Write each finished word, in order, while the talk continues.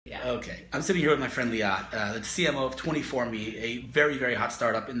Okay. I'm sitting here with my friend Liat, the CMO of 24Me, a very, very hot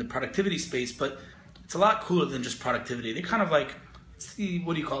startup in the productivity space, but it's a lot cooler than just productivity. They're kind of like,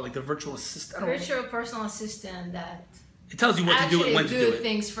 what do you call it, like the virtual assistant? Virtual personal assistant that it tells you what to do and when to do it.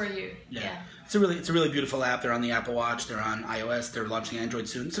 Things for you. Yeah. It's a really beautiful app. They're on the Apple Watch. They're on iOS. They're launching Android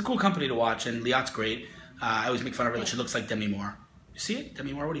soon. It's a cool company to watch, and Liat's great. I always make fun of her that she looks like Demi Moore. You see it?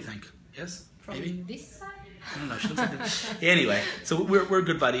 Demi Moore, what do you think? Yes? From maybe? This side? I don't know. She looks like anyway, so we're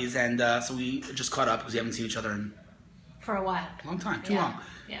good buddies, and so we just caught up because we haven't seen each other in for a while. A long time, too long.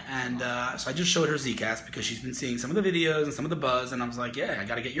 Yeah. And so I just showed her ZCast because she's been seeing some of the videos and some of the buzz, and I was like, yeah, I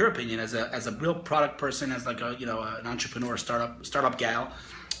got to get your opinion as a real product person, as like a an entrepreneur, startup gal.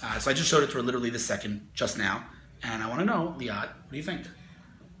 So I just showed it to her literally this second, just now, and I want to know, Liat, what do you think?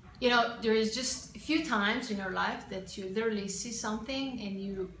 There is just a few times in your life that you literally see something and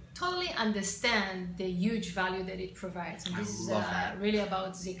you totally understand the huge value that it provides. And this is really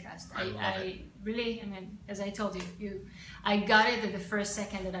about ZCast. I really, as I told you, I got it at the first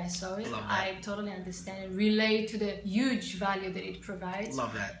second that I saw it. I totally understand and relate to the huge value that it provides.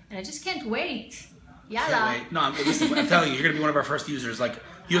 Love that. And I just can't wait. Yalla. Can't wait. No, listen, I'm telling you, you're going to be one of our first users. Like,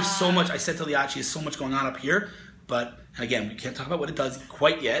 you have so much, I said to Liat, she has so much going on up here, but, and again, we can't talk about what it does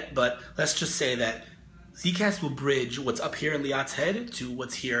quite yet, but let's just say that ZCast will bridge what's up here in Liat's head to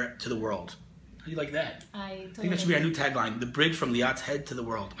what's here to the world. How do you like that? I think that should be our new tagline, the bridge from Liat's head to the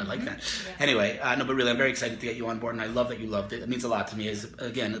world. I like that. Yeah. Anyway, no, but really, I'm very excited to get you on board, and I love that you loved it. It means a lot to me as,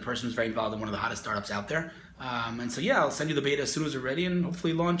 again, the person who's very involved in one of the hottest startups out there. And so, yeah, I'll send you the beta as soon as we're ready, and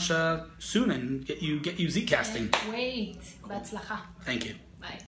hopefully launch soon and get you ZCasting. Wait. בהצלחה. Thank you.